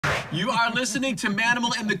You are listening to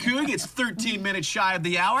Manimal and the Coug. It's 13 minutes shy of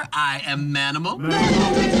the hour. I am Manimal.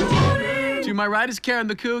 To my right is Karen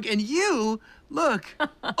the Coug, and you look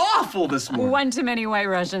awful this morning. One too many White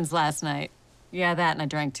Russians last night. Yeah, that, and I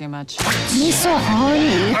drank too much. All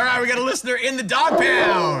right, we got a listener in the dog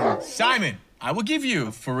pound. Simon, I will give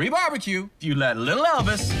you free barbecue if you let little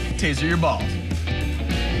Elvis taser your balls.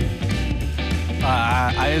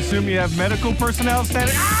 I assume you have medical personnel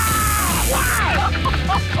standing.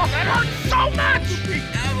 That hurts so much! We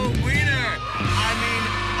have a winner.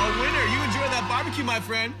 A winner. You enjoy that barbecue, my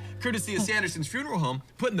friend. Courtesy of Sanderson's Funeral Home.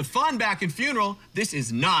 Putting the fun back in funeral. This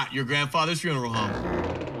is not your grandfather's funeral home.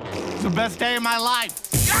 It's the best day of my life.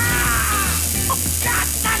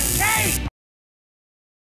 That's the cake!